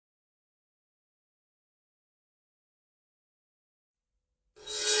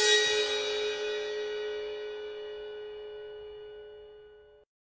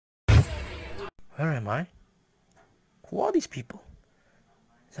Where am I? Who are these people?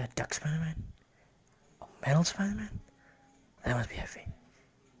 Is that Duck Spider-Man? Oh, Metal Spider-Man? That must be heavy.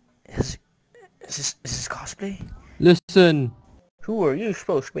 Is this cosplay? Listen, Who are you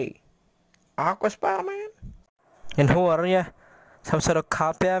supposed to be? Aqua Spider-Man? And who are you? Some sort of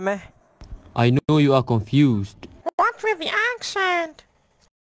copy of me? I know you are confused. What's with the accent?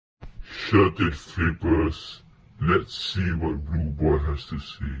 Shut it, flippers. Let's see what Blue Boy has to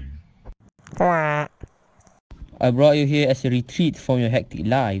say. What? I brought you here as a retreat from your hectic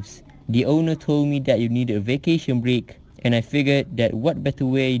lives. The owner told me that you needed a vacation break, and I figured that what better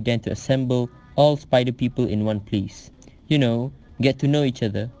way than to assemble all spider people in one place. You know, get to know each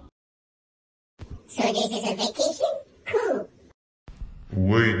other. So this is a vacation? Cool.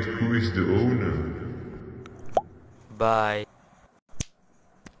 Wait, who is the owner? Bye.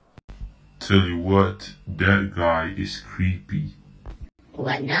 Tell you what, that guy is creepy.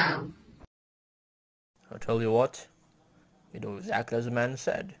 What now? I'll tell you what. We do exactly as the man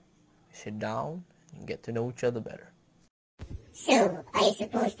said. We sit down and get to know each other better. So, are you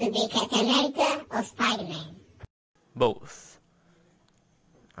supposed to be Captain America or Spider-Man? Both.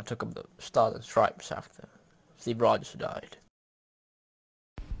 I took up the Stars and Stripes after Steve Rogers died.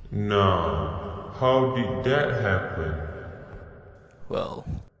 Now, how did that happen? Well,